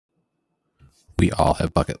We all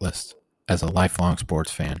have bucket lists. As a lifelong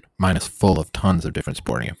sports fan, mine is full of tons of different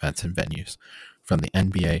sporting events and venues, from the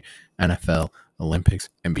NBA, NFL, Olympics,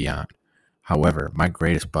 and beyond. However, my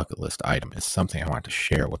greatest bucket list item is something I want to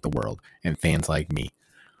share with the world and fans like me.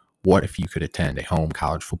 What if you could attend a home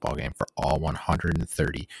college football game for all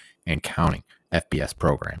 130 and counting FBS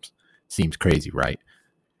programs? Seems crazy, right?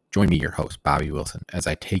 Join me, your host, Bobby Wilson, as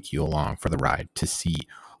I take you along for the ride to see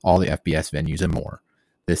all the FBS venues and more.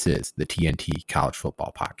 This is the TNT College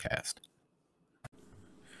Football Podcast.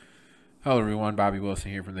 Hello, everyone. Bobby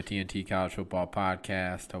Wilson here from the TNT College Football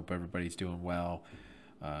Podcast. Hope everybody's doing well.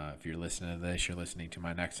 If you're listening to this, you're listening to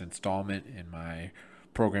my next installment in my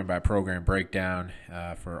program-by-program breakdown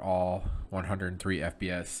for all 103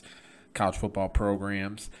 FBS college football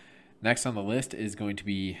programs. Next on the list is going to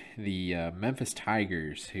be the Memphis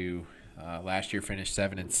Tigers, who last year finished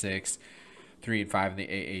 7-6, 3-5 in the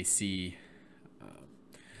AAC.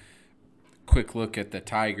 Quick look at the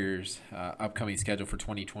Tigers' upcoming schedule for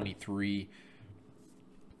 2023.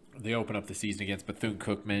 They open up the season against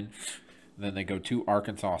Bethune-Cookman. Then they go to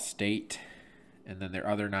Arkansas State. And then their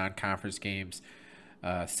other non-conference games,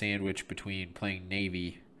 sandwiched between playing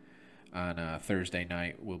Navy on Thursday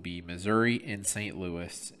night, will be Missouri in St.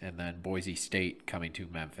 Louis, and then Boise State coming to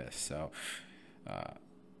Memphis. So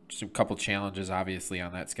just a couple challenges, obviously,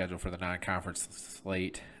 on that schedule for the non-conference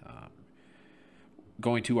slate.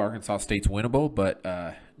 Going to Arkansas State's winnable, but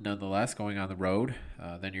nonetheless, going on the road.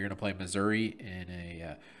 Then you're going to play Missouri in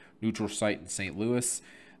a neutral site in St. Louis.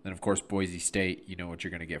 Then, of course, Boise State, you know what you're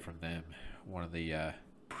going to get from them. One of the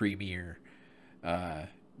premier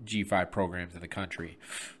G5 programs in the country.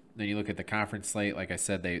 Then you look at the conference slate. Like I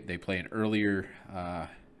said, they play an earlier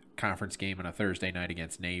conference game on a Thursday night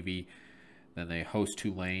against Navy. Then they host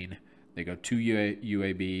Tulane. They go to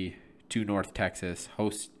UAB, to North Texas,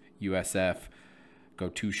 host USF, go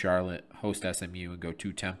to Charlotte, host SMU, and go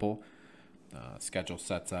to Temple. Schedule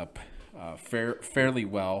sets up fairly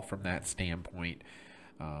well from that standpoint.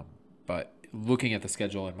 But looking at the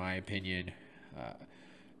schedule, in my opinion,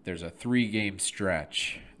 there's a 3-game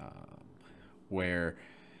stretch where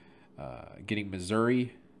getting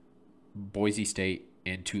Missouri, Boise State,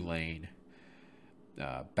 and Tulane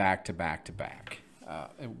back to back to back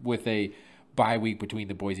with a bye week between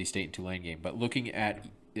the Boise State and Tulane game. But looking at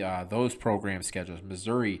those program schedules,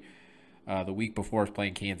 Missouri the week before is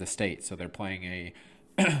playing Kansas State, so they're playing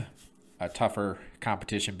a tougher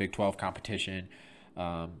competition, Big 12 competition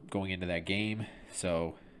going into that game.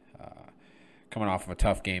 So coming off of a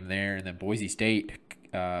tough game there, and then Boise State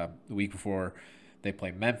the week before they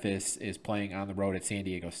play Memphis is playing on the road at San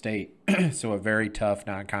Diego State, so a very tough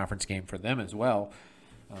non-conference game for them as well.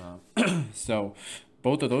 So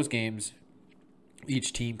both of those games,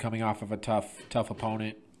 each team coming off of a tough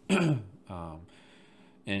opponent.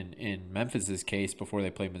 In Memphis's case, before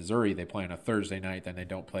they play Missouri, they play on a Thursday night, then they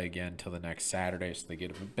don't play again until the next Saturday, so they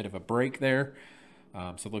get a bit of a break there.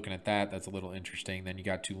 So looking at that, that's a little interesting. Then you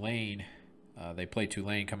got Tulane. They play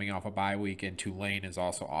Tulane coming off a bye week, and Tulane is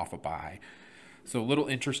also off a bye. So a little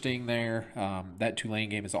interesting there. That Tulane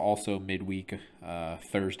game is also midweek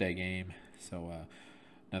Thursday game. So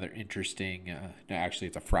another interesting actually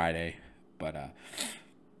it's a Friday, but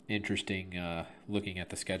interesting looking at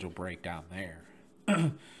the schedule breakdown there.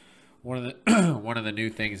 One of the new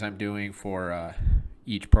things I'm doing for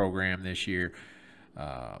each program this year,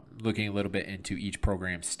 looking a little bit into each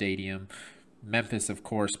program's stadium. Memphis, of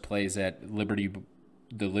course, plays at the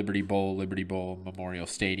Liberty Bowl Memorial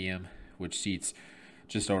Stadium, which seats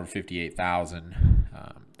just over 58,000.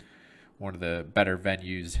 One of the better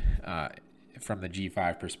venues from the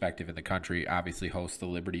G5 perspective in the country. Obviously hosts the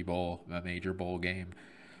Liberty Bowl, a major bowl game.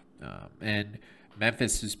 And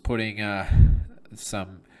Memphis is putting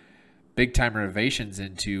some big-time renovations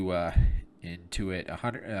into it.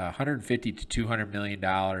 $150 to $200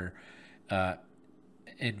 million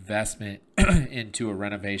investment into a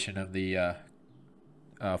renovation of the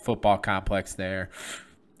football complex there.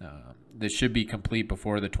 This should be complete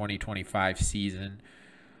before the 2025 season.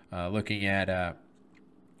 Looking at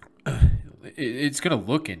it's going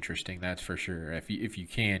to look interesting, that's for sure. If you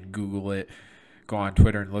can Google it, go on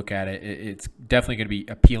Twitter and look at it. It's definitely going to be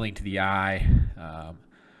appealing to the eye. A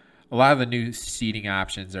lot of the new seating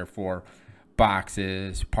options are for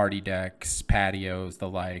boxes, party decks, patios, the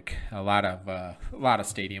like. A lot of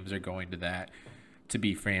stadiums are going to that to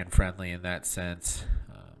be fan friendly in that sense.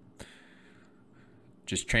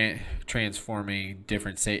 Just transforming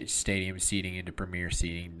different stadium seating into premier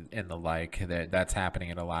seating and the like. That's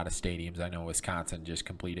happening at a lot of stadiums. I know Wisconsin just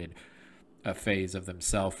completed a phase of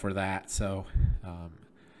themselves for that. So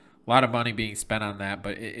a lot of money being spent on that,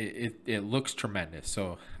 but it looks tremendous.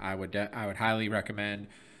 So I would highly recommend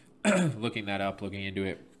looking that up, looking into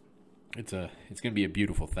it. It's going to be a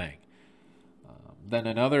beautiful thing. Then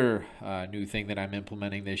another new thing that I'm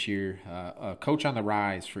implementing this year, a coach on the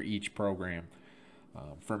rise for each program.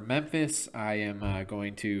 For Memphis, I am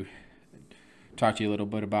going to talk to you a little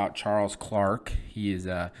bit about Charles Clark. He is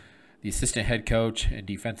the assistant head coach and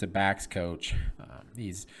defensive backs coach.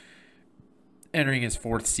 He's entering his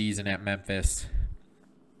 4th season at Memphis,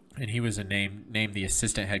 and he was named the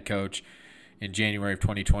assistant head coach in January of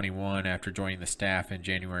 2021 after joining the staff in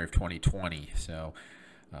January of 2020. So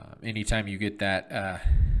anytime you get that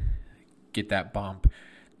bump,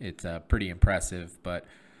 it's pretty impressive. But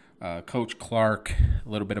Coach Clark, a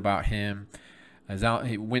little bit about him.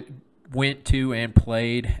 He went to and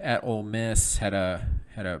played at Ole Miss. Had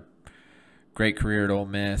a great career at Ole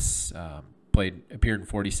Miss. Appeared in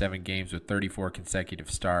 47 games with 34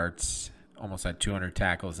 consecutive starts. Almost had 200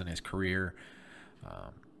 tackles in his career.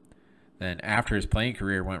 Then after his playing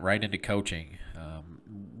career, went right into coaching.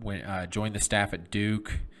 Joined the staff at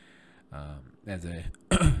Duke as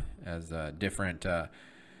a different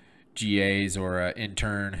GAs or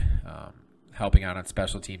intern, helping out on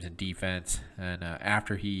special teams and defense. And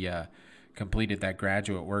after he completed that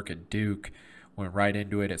graduate work at Duke, went right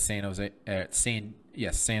into it at San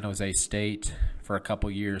Jose State for a couple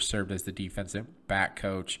years. Served as the defensive back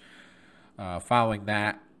coach. Following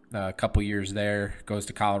that, a couple years there, goes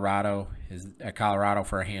to Colorado. Is at Colorado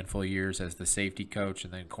for a handful of years as the safety coach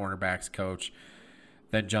and then cornerbacks coach.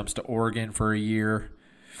 Then jumps to Oregon for a year.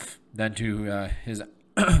 Then to his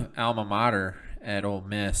alma mater at Ole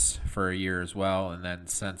Miss for a year as well. And then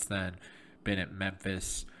since then, been at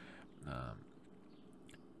Memphis.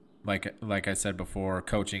 Like I said before,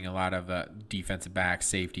 coaching a lot of defensive backs,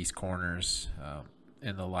 safeties, corners,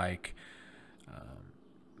 and the like.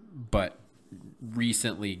 But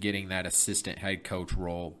recently getting that assistant head coach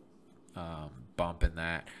role bump in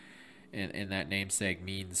that namesake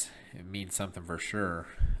means something for sure.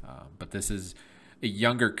 But this is a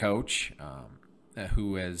younger coach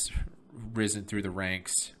who has risen through the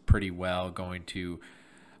ranks pretty well, going to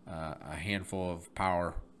a handful of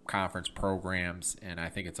power conference programs, and I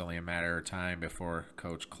think it's only a matter of time before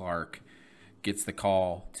Coach Clark gets the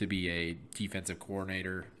call to be a defensive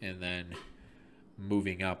coordinator and then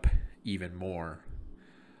moving up even more.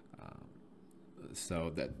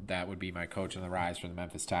 So that would be my coach on the rise for the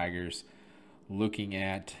Memphis Tigers. Looking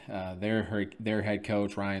at their head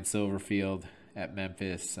coach, Ryan Silverfield at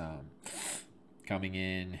Memphis, coming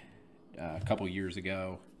in a couple years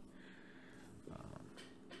ago.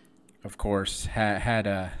 Of course,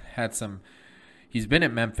 had some. He's been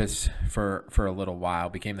at Memphis for a little while.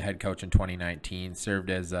 Became the head coach in 2019. Served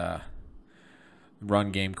as a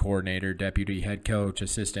run game coordinator, deputy head coach,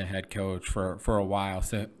 assistant head coach for a while.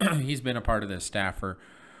 So he's been a part of the staff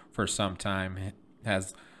for some time.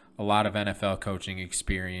 Has a lot of NFL coaching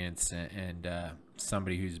experience and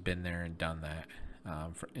somebody who's been there and done that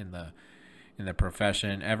in the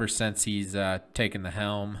profession. Ever since he's taken the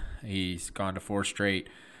helm, he's gone to 4 straight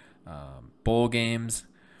bowl games.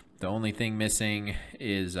 The only thing missing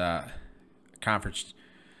is conference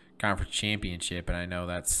championship, and I know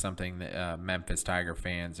that's something that Memphis Tiger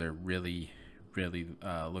fans are really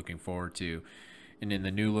looking forward to. And in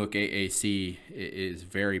the new look AAC, it is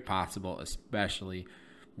very possible, especially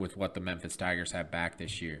with what the Memphis Tigers have back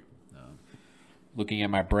this year. Looking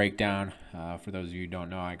at my breakdown, for those of you who don't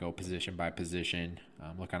know, I go position by position.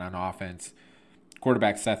 Looking on offense,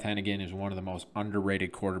 quarterback Seth Hennigan is one of the most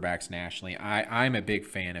underrated quarterbacks nationally. I'm a big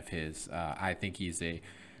fan of his. I think he's a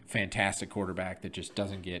fantastic quarterback that just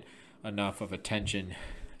doesn't get enough of attention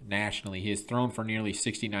nationally. He has thrown for nearly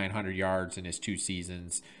 6,900 yards in his 2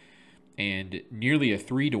 seasons and nearly a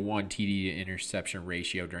 3-to-1 TD to interception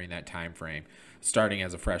ratio during that time frame, starting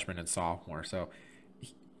as a freshman and sophomore. So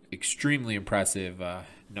extremely impressive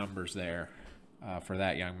numbers there for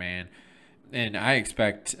that young man. And I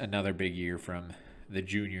expect another big year from the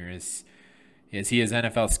junior as he has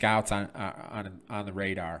NFL scouts on the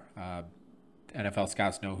radar. NFL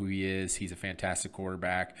scouts know who he is. He's a fantastic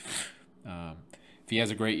quarterback. If he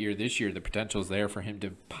has a great year this year, the potential is there for him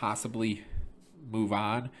to possibly move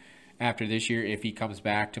on after this year. If he comes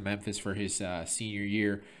back to Memphis for his senior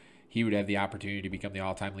year, he would have the opportunity to become the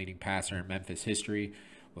all-time leading passer in Memphis history.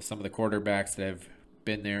 With some of the quarterbacks that have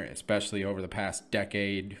been there, especially over the past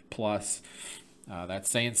decade plus, that's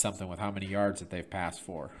saying something with how many yards that they've passed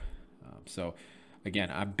for. So, again,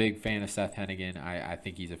 I'm a big fan of Seth Hennigan. I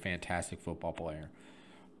think he's a fantastic football player.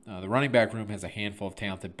 The running back room has a handful of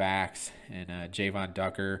talented backs, and Javon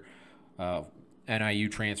Ducker, NIU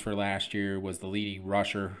transfer last year, was the leading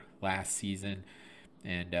rusher last season.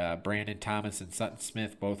 And Brandon Thomas and Sutton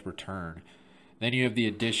Smith both return. Then you have the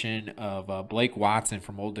addition of Blake Watson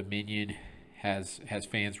from Old Dominion, has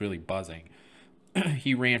fans really buzzing.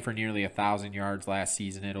 He ran for nearly 1,000 yards last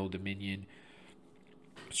season at Old Dominion.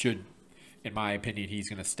 Should, in my opinion, he's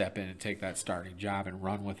going to step in and take that starting job and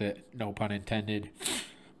run with it, no pun intended.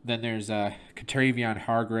 Then there's Katravion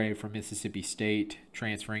Hargrave from Mississippi State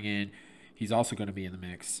transferring in. He's also going to be in the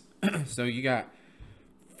mix. So you got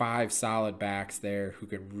 5 solid backs there who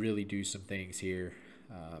can really do some things here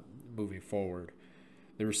moving forward.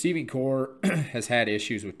 The receiving core has had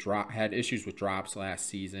issues with drops last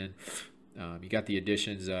season. You got the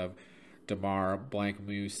additions of Damar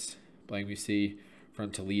Blankmusi from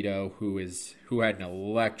Toledo, who had an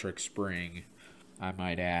electric spring, I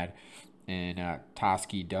might add, and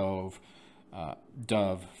Toski Dove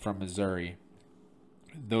from Missouri.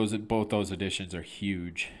 Both those additions are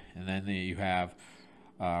huge. And then you have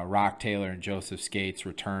Rock Taylor and Joseph Skates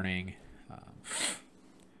returning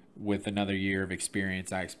with another year of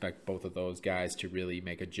experience. I expect both of those guys to really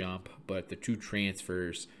make a jump. But the 2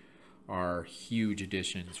 transfers are huge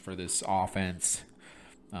additions for this offense.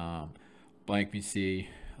 Blankmusi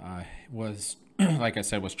was, like I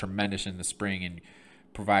said, was tremendous in the spring and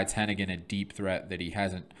provides Hennigan a deep threat that he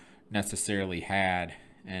hasn't necessarily had.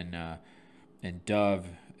 And Dove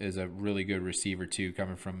is a really good receiver too,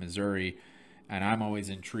 coming from Missouri. And I'm always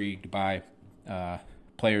intrigued by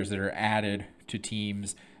players that are added to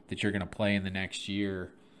teams that you're going to play in the next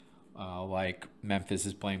year. Like Memphis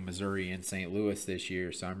is playing Missouri and St. Louis this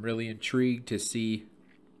year. So I'm really intrigued to see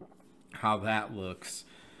how that looks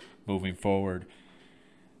moving forward.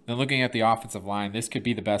 Then looking at the offensive line, this could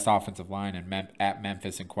be the best offensive line at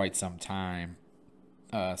Memphis in quite some time.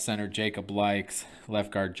 Center Jacob Likes,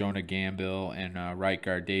 left guard Jonah Gambill, and right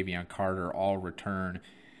guard Davion Carter all return.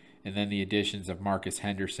 And then the additions of Marcus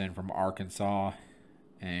Henderson from Arkansas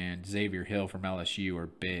and Xavier Hill from LSU are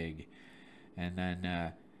big. And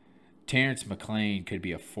then Terrence McClain could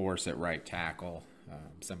be a force at right tackle.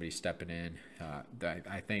 Somebody stepping in.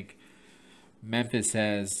 I think Memphis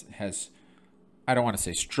has I don't want to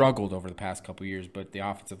say struggled over the past couple years, but the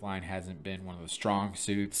offensive line hasn't been one of the strong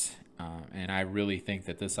suits. And I really think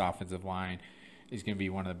that this offensive line is going to be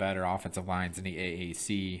one of the better offensive lines in the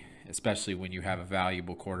AAC, especially when you have a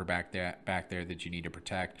valuable quarterback back there that you need to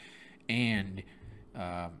protect, and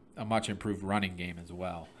a much improved running game as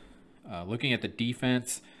well. Looking at the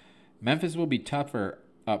defense, Memphis will be tougher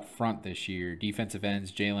up front this year. Defensive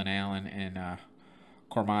ends Jalen Allen and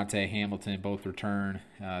Cormonte Hamilton both return.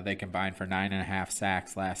 They combined for 9.5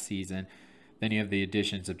 sacks last season. Then you have the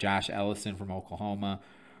additions of Josh Ellison from Oklahoma,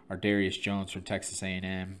 Ardarius Jones from Texas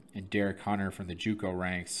A&M, and Derek Hunter from the JUCO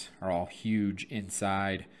ranks are all huge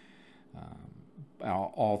inside.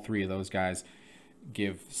 All 3 of those guys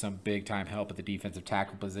give some big-time help at the defensive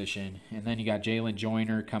tackle position. And then you got Jalen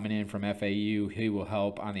Joyner coming in from FAU. He will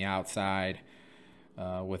help on the outside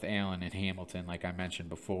with Allen and Hamilton, like I mentioned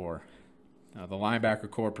before. The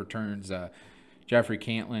linebacker corps returns Jeffrey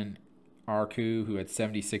Cantlin Arku, who had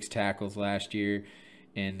 76 tackles last year,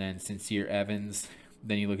 and then Sincere Evans.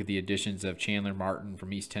 Then you look at the additions of Chandler Martin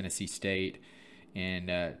from East Tennessee State,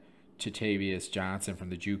 and Chatavius Johnson from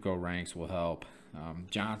the JUCO ranks will help.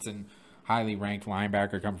 Johnson, highly ranked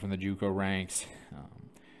linebacker coming from the JUCO ranks.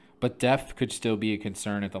 But depth could still be a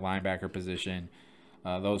concern at the linebacker position.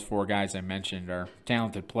 Those 4 guys I mentioned are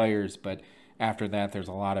talented players, but after that there's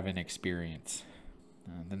a lot of inexperience.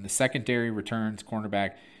 Then the secondary returns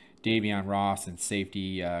cornerback Davion Ross and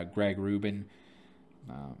safety Greg Rubin.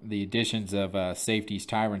 The additions of safeties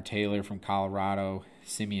Tyron Taylor from Colorado,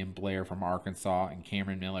 Simeon Blair from Arkansas, and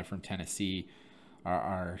Cameron Miller from Tennessee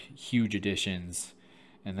are huge additions.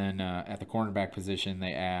 And then at the cornerback position,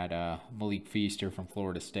 they add Malik Feaster from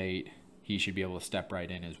Florida State. He should be able to step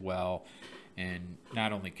right in as well and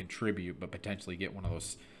not only contribute, but potentially get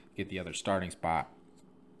the other starting spot.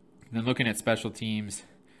 And then looking at special teams,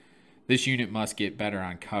 this unit must get better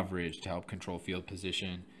on coverage to help control field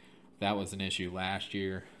position. That was an issue last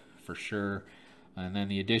year for sure. And then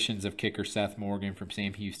the additions of kicker Seth Morgan from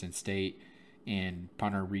Sam Houston State and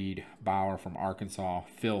punter Reed Bauer from Arkansas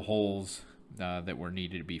fill holes that were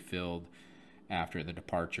needed to be filled after the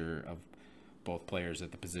departure of both players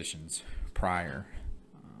at the positions prior.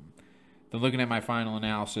 Then looking at my final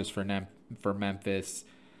analysis for Memphis,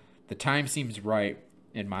 the time seems right,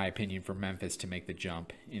 in my opinion, for Memphis to make the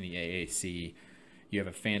jump in the AAC. You have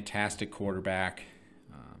a fantastic quarterback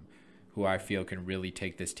who I feel can really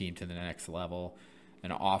take this team to the next level.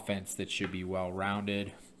 An offense that should be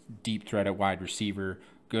well-rounded, deep threat at wide receiver,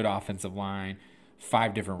 good offensive line,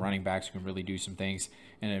 5 different running backs who can really do some things,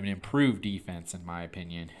 and an improved defense, in my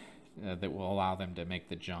opinion. that will allow them to make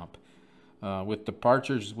the jump. With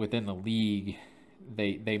departures within the league,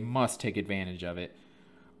 they must take advantage of it,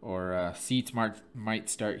 or seats might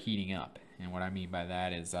start heating up. And what I mean by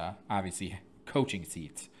that is obviously coaching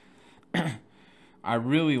seats. I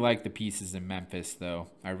really like the pieces in Memphis, though.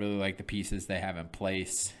 I really like the pieces they have in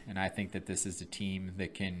place, and I think that this is a team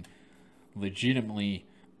that can legitimately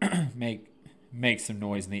make some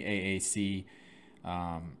noise in the AAC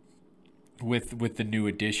with the new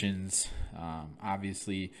additions.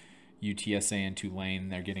 Obviously, UTSA and Tulane,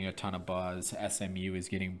 they're getting a ton of buzz. SMU is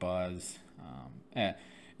getting buzz,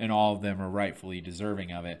 and all of them are rightfully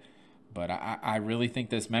deserving of it. But I really think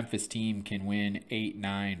this Memphis team can win 8,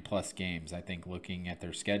 9 plus games. I think looking at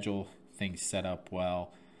their schedule, things set up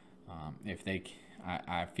well.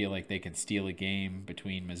 I feel like they can steal a game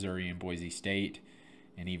between Missouri and Boise State,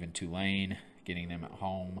 and even Tulane, getting them at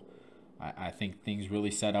home. I think things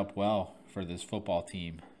really set up well for this football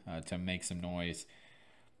team to make some noise.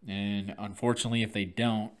 And unfortunately, if they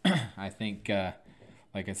don't, I think,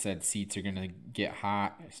 like I said, seats are going to get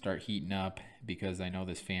hot, start heating up, because I know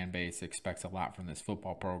this fan base expects a lot from this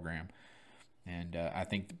football program. And I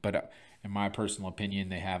think, but in my personal opinion,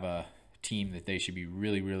 they have a team that they should be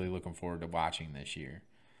really, really looking forward to watching this year.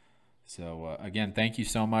 So, again, thank you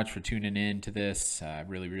so much for tuning in to this. I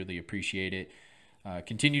really, really appreciate it.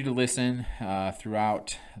 Continue to listen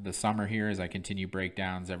throughout the summer here as I continue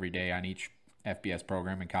breakdowns every day on each FBS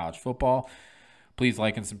program in college football. Please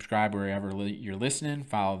like and subscribe wherever you're listening.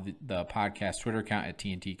 Follow the podcast Twitter account at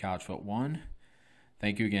TNT College Foot 1.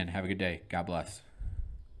 Thank you again. Have a good day. God bless.